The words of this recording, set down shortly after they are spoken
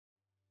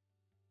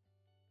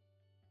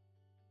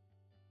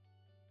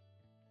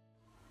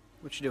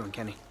What you doing,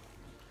 Kenny?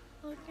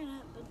 Looking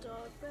at the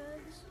dog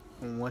beds.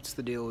 And what's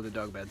the deal with the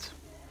dog beds?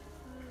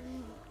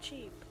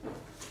 Cheap.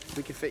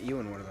 We could fit you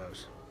in one of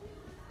those.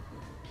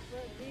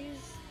 But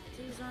these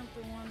aren't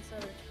the ones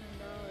that are $10.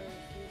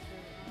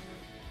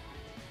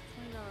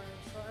 These are $20.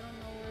 So I don't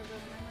know where the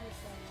memory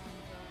foam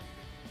ones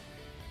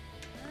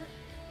are.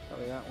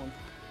 Probably that one.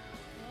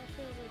 That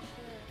feels like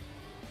shit.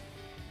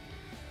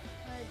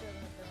 I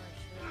definitely feel like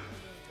shit.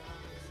 Those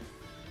dogs. I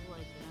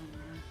like them,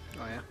 man.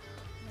 Oh yeah? Yeah.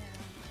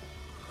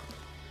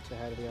 Say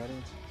hi to the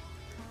audience.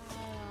 Hi,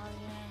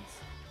 audience.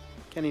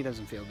 Kenny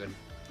doesn't feel good.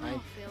 I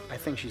don't feel good. I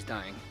think she's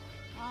dying.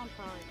 I'm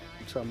probably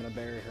dying. So I'm gonna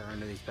bury her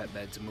under these pet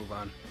beds and move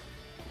on.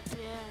 Yeah.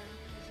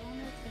 As long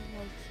as it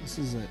looks This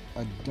is a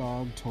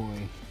dog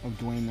toy of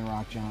Dwayne "The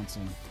Rock"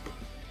 Johnson.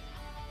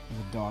 It's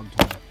a dog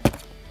toy.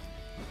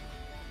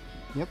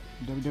 Yep,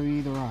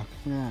 WWE The Rock.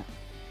 Look at that.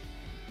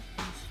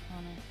 That's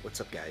funny.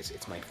 What's up, guys?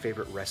 It's my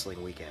favorite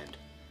wrestling weekend,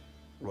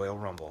 Royal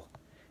Rumble,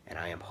 and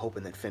I am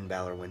hoping that Finn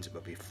Balor wins it.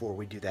 But before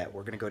we do that,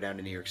 we're gonna go down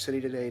to New York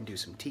City today and do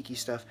some Tiki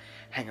stuff,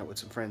 hang out with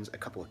some friends, a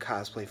couple of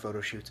cosplay photo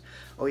shoots.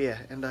 Oh yeah,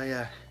 and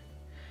I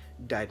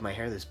dyed my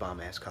hair this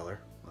bomb-ass color.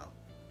 Well,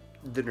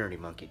 the Nerdy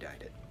Monkey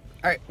dyed it.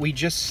 All right, we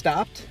just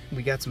stopped.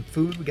 We got some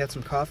food. We got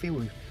some coffee.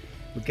 We've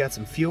got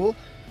some fuel.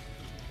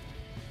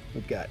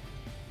 We've got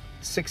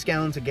 6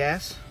 gallons of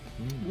gas,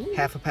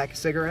 half a pack of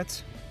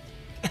cigarettes,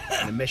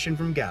 and a mission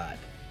from God.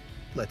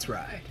 Let's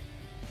ride.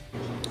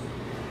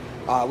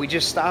 We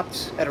just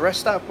stopped at a rest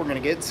stop. We're gonna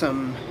get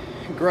some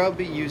grub,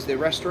 use the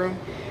restroom,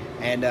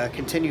 and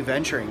continue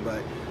venturing.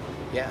 But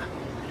yeah,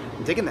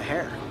 I'm digging the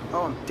hair.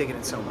 Oh, I'm digging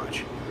it so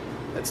much.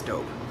 That's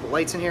dope. The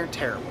lights in here,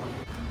 terrible.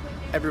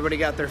 Everybody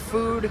got their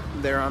food.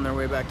 They're on their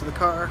way back to the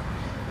car.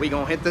 We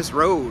gonna hit this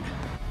road.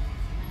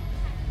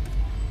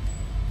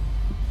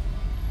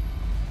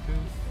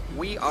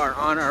 We are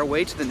on our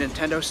way to the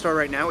Nintendo store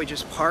right now. We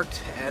just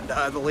parked, and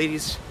the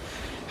ladies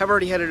have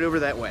already headed over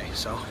that way,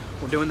 so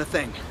we're doing the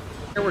thing.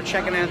 Here we're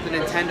checking out the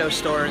Nintendo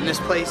store, and this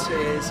place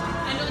is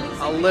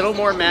a little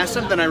more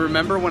massive than I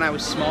remember when I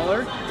was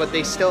smaller, but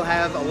they still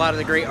have a lot of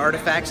the great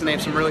artifacts, and they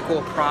have some really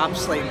cool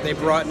props like they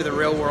brought into the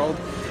real world,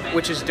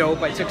 which is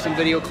dope. I took some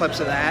video clips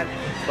of that,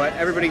 but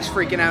everybody's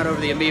freaking out over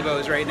the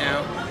amiibos right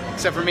now,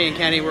 except for me and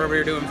Kenny, where we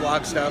were doing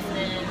vlog stuff.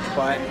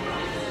 But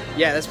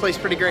yeah, this place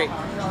is pretty great.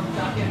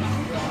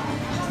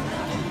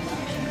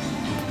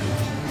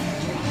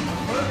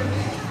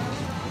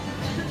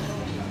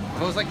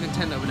 I was like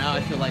Nintendo, but now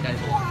I feel like I...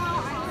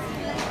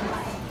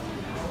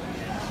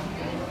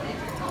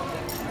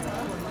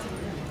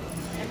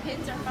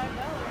 Pins are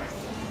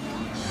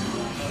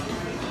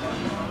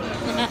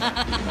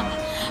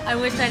 $5. I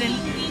wish I didn't.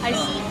 I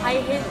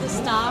hit the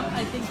stop.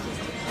 I think just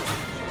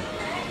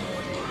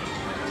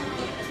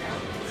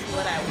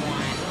what I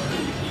want.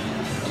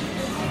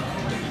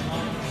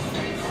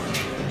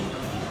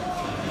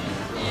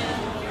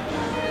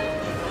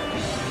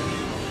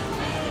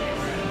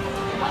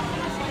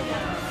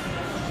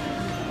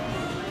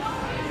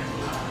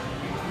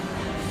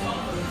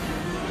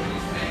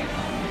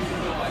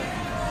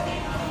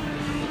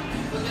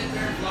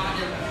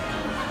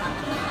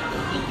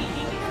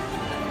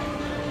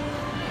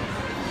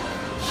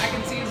 I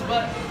can see his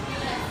butt.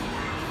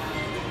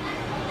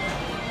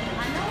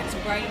 I know it's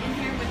bright in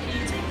here, but can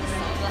you take the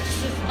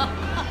sunglasses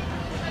off?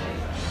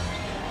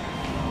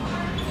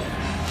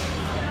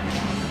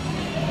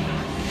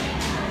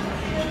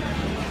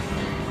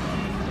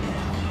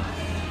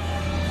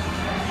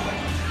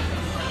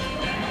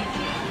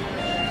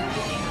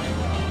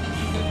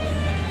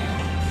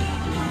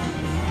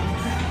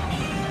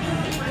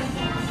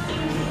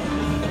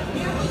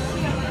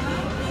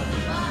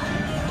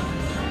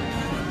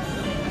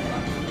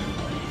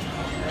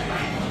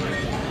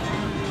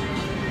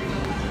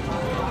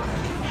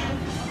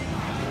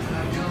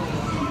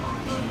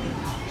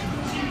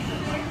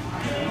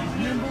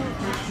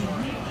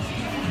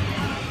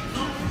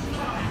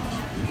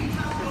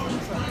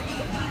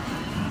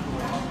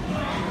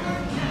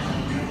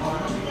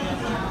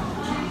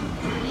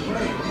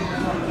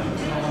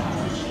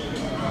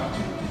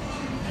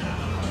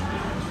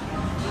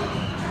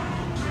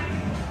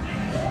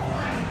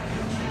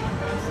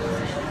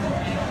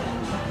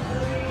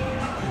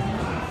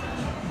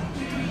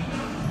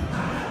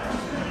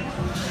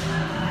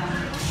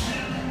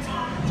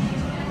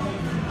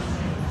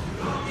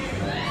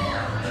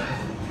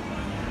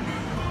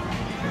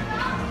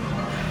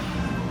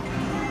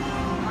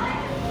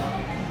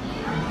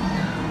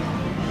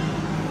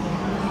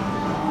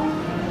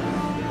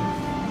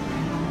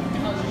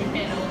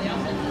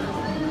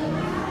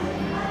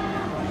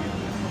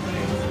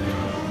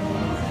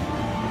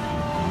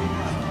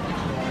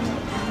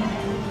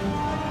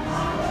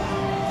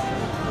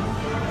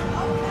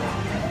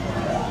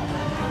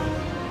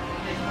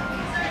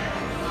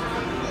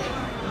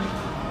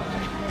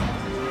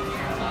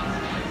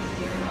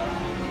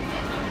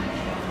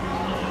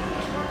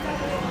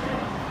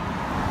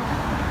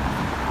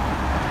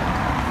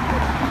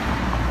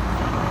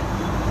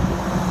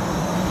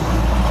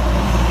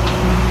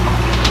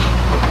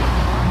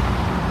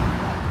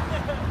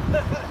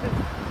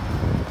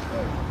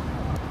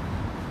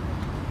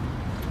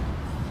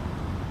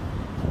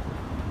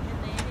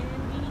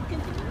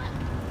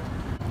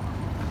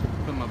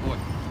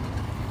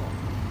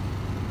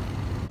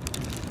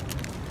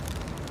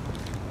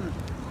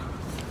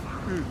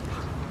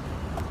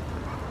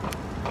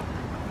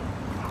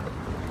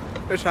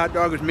 This hot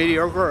dog is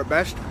mediocre at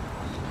best,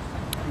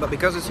 but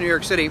because it's New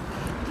York City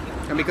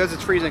and because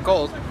it's freezing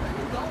cold,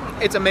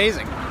 it's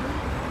amazing.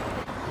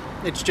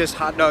 It's just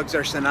hot dogs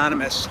are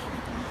synonymous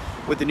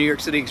with the New York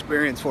City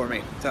experience for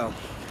me, so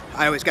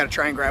I always got to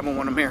try and grab one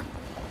when I'm here.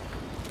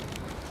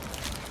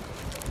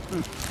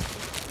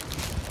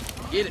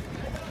 Get it.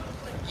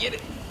 Get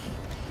it.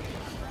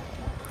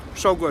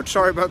 So good.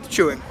 Sorry about the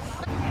chewing.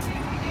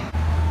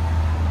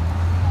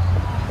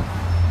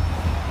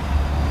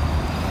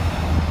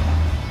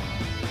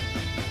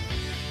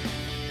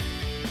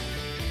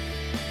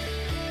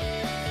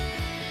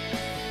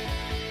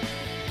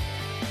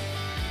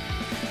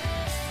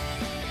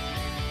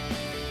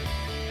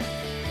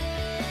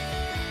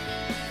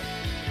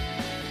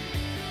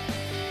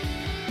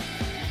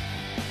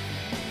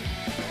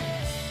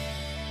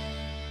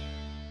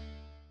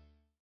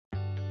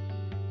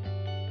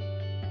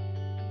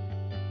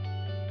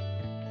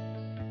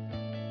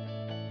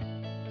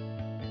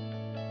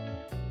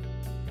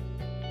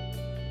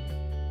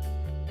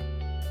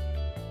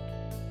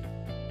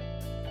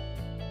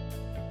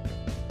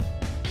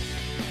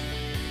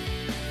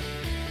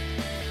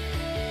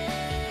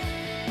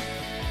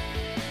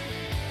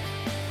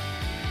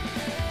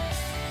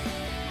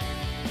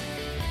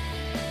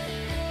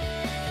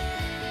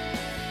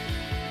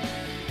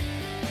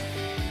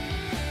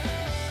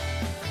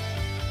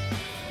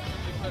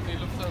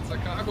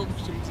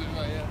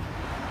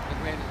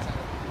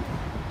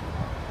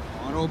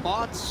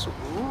 Autobots,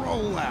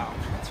 roll out.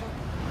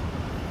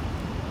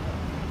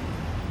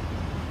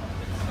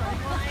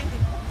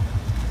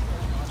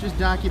 Just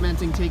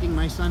documenting taking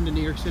my son to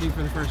New York City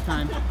for the first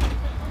time.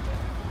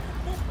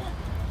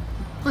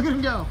 Look at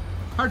him go.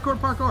 Hardcore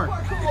parkour.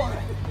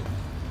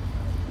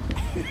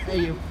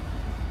 Hey, you.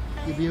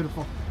 You're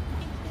beautiful.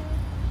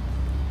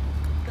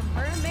 The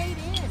mermaid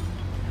in.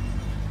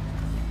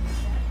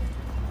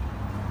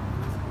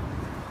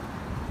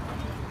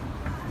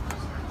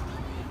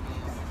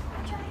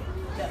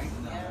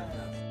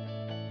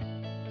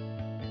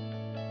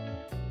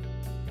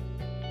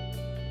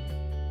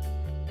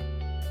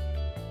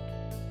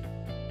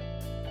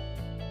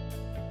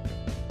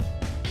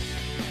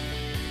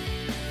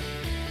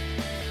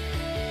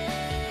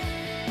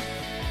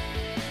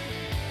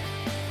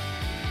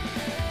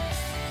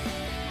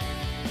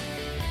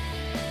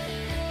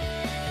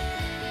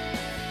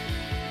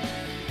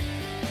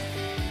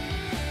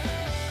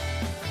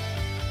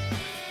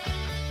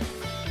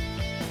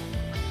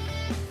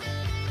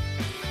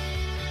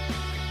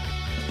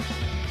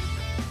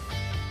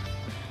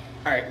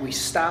 All right, we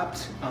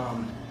stopped.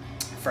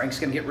 Frank's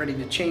gonna get ready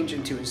to change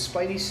into his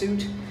Spidey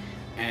suit,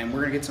 and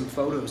we're gonna get some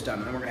photos done,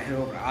 and then we're gonna head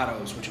over to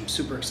Otto's, which I'm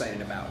super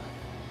excited about.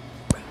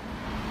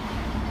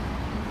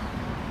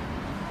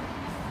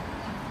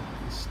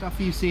 Stuff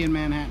you see in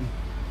Manhattan,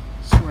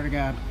 swear to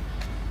God.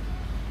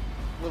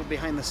 A little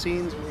behind the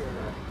scenes, we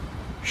are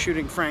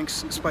shooting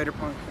Frank's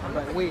Spider-Punk.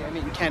 By we, I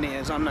mean Kenny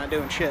is, I'm not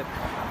doing shit.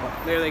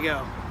 But there they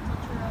go.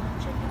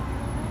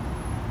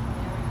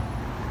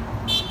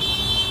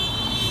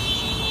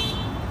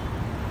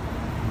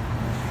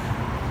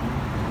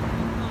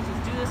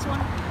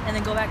 And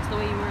then go back to the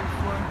way you were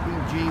before. We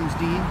have James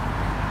Dean.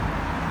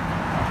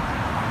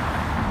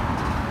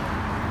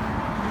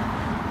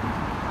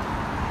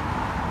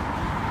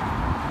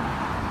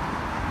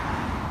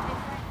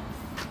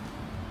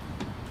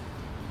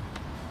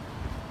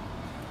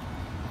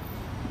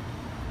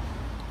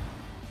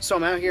 So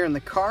I'm out here in the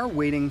car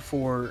waiting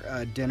for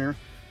dinner.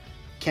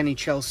 Kenny,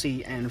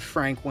 Chelsea, and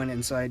Frank went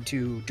inside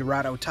to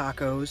Dorado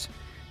Tacos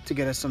to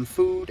get us some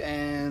food,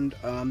 and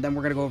then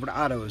we're gonna go over to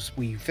Otto's.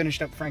 We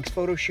finished up Frank's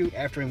photo shoot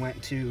after we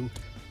went to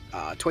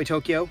Toy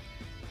Tokyo,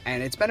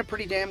 and it's been a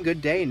pretty damn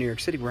good day in New York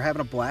City. We're having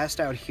a blast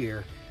out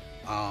here,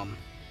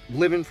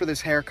 living for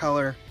this hair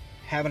color,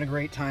 having a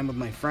great time with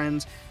my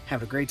friends,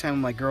 having a great time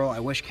with my girl.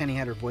 I wish Kenny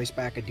had her voice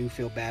back. I do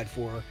feel bad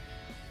for her.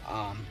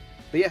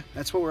 But yeah,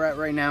 that's where we're at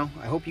right now.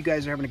 I hope you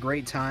guys are having a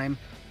great time.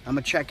 I'm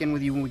gonna check in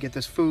with you when we get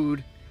this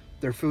food.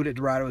 Their food at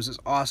Dorado's is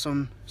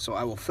awesome, so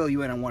I will fill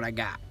you in on what I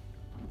got.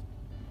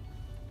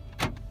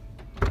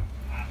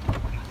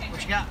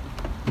 What you got?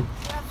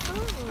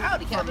 Food.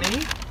 Howdy, for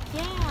me.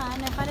 Yeah,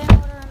 and if I didn't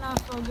order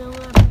enough, I'll go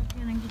up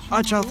and get you.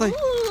 Oh, Chelsea.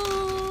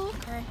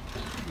 Okay.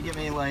 You get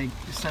me like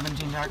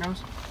 17 tacos?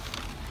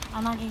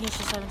 I'm not gonna get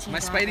you 17 My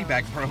tacos. Spidey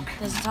bag broke.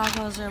 Because the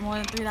tacos are more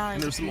than $3.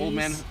 And there's some old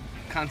man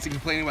constantly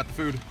complaining about the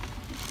food.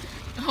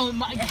 Oh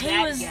my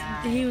God.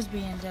 He was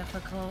being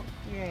difficult.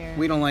 Yeah.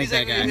 We don't like He's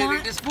that like,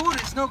 guy. this food,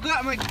 it's no good.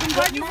 I'm like, then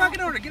why'd you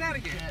fucking order? Get out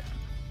of here.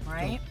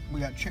 Right? So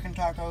we got chicken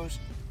tacos,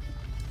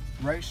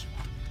 rice,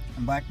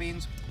 and black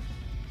beans.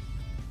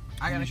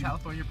 I got a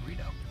California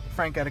burrito.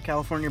 Frank got a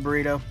California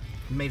burrito,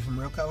 made from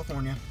real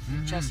California.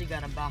 Chelsea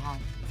got a Baja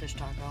fish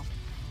taco.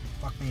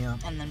 Fuck me up.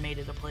 And then made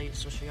it a plate,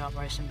 so she got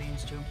rice and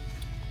beans too.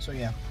 So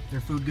yeah,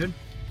 their food good?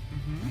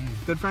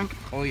 Good, Frank?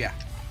 Oh yeah.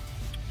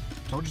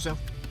 Told you so.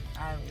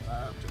 I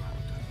love Dorado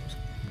tacos.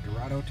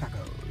 Dorado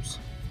Tacos.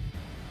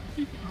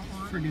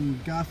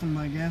 Friggin' Gotham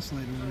by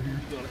Gaslight over here.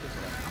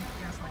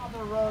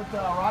 Father wrote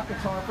Rock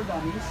Guitar for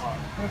Dummies.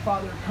 My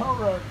father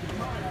co-wrote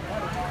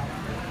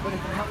But If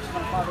It Helps,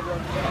 my father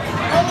wrote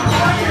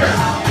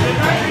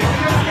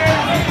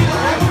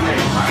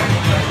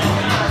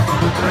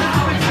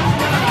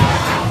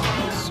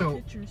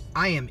So,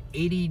 I am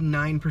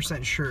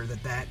 89% sure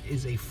that that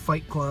is a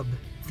Fight Club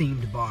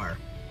themed bar.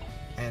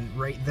 And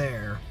right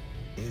there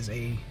is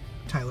a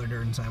Tyler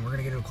Durden sign. We're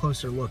going to get a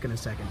closer look in a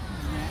second.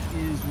 That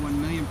is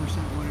 1,000,000%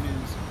 what it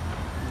is.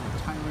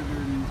 Tyler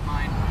Durden's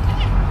mine.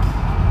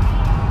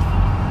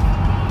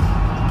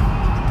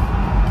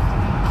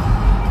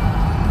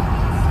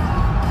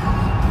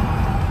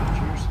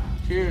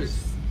 Cheers.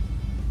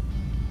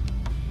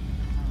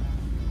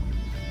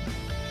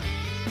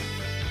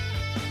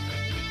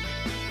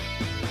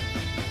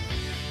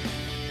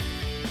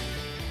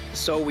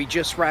 So we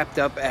just wrapped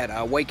up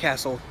at White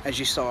Castle, as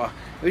you saw.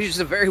 It was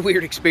just a very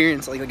weird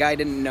experience. Like, the guy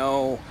didn't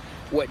know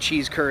what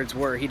cheese curds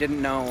were. He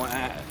didn't know.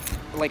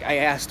 Like, I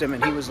asked him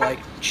and he was like,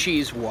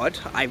 cheese what?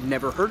 I've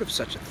never heard of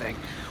such a thing.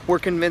 We're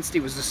convinced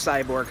he was a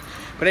cyborg.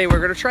 But anyway,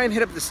 we're gonna try and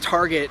hit up this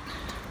Target.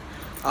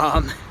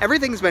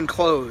 Everything's been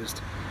closed.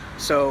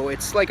 So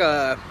it's like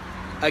a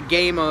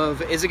game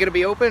of, is it gonna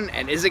be open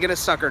and is it gonna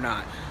suck or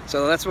not?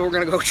 So that's what we're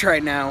gonna go try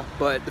now.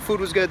 But the food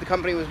was good, the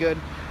company was good.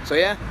 So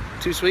yeah,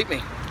 too sweet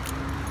me.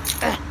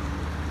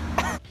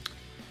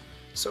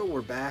 So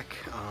we're back.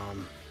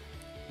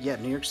 Yeah,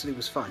 New York City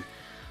was fun.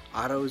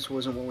 Otto's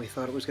wasn't what we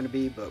thought it was going to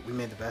be, but we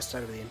made the best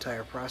out of the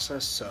entire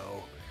process,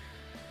 so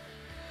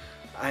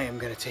I am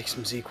going to take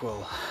some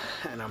ZQL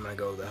and I'm going to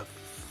go the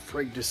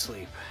frig to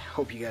sleep.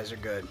 Hope you guys are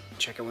good.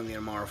 Check in with me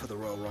tomorrow for the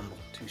Royal Rumble.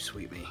 Too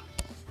sweet me.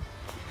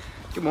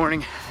 Good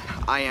morning.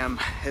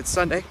 It's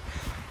Sunday,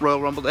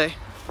 Royal Rumble day.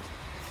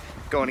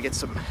 Going to get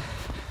some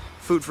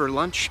food for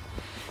lunch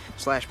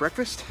 /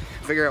 breakfast.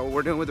 Figure out what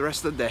we're doing with the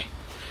rest of the day.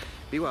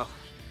 Be well.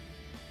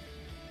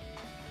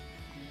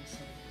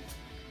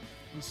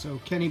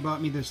 So Kenny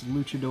bought me this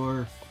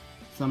luchador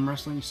thumb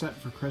wrestling set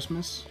for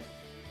Christmas,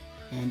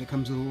 and it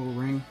comes with a little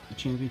ring, a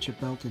championship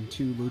belt, and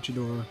 2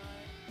 luchador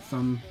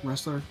thumb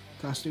wrestler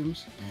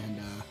costumes.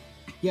 And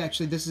yeah,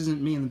 actually this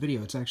isn't me in the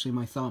video, it's actually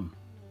my thumb.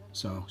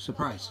 So,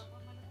 surprise.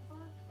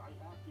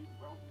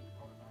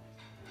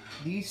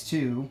 These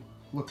two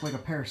look like a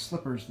pair of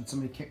slippers that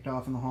somebody kicked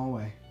off in the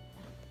hallway.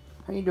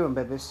 How you doing,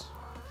 babies?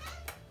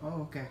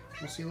 Oh, okay.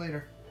 We'll see you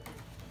later.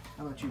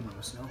 How about you,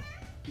 Mama Snow?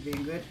 You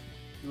being good?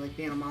 You like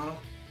being a model?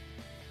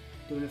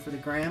 Doing it for the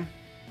gram?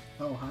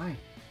 Oh, hi.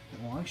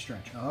 The long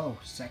stretch. Oh,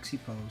 sexy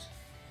pose.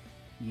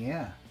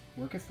 Yeah.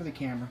 Work it for the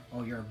camera.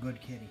 Oh, you're a good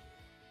kitty.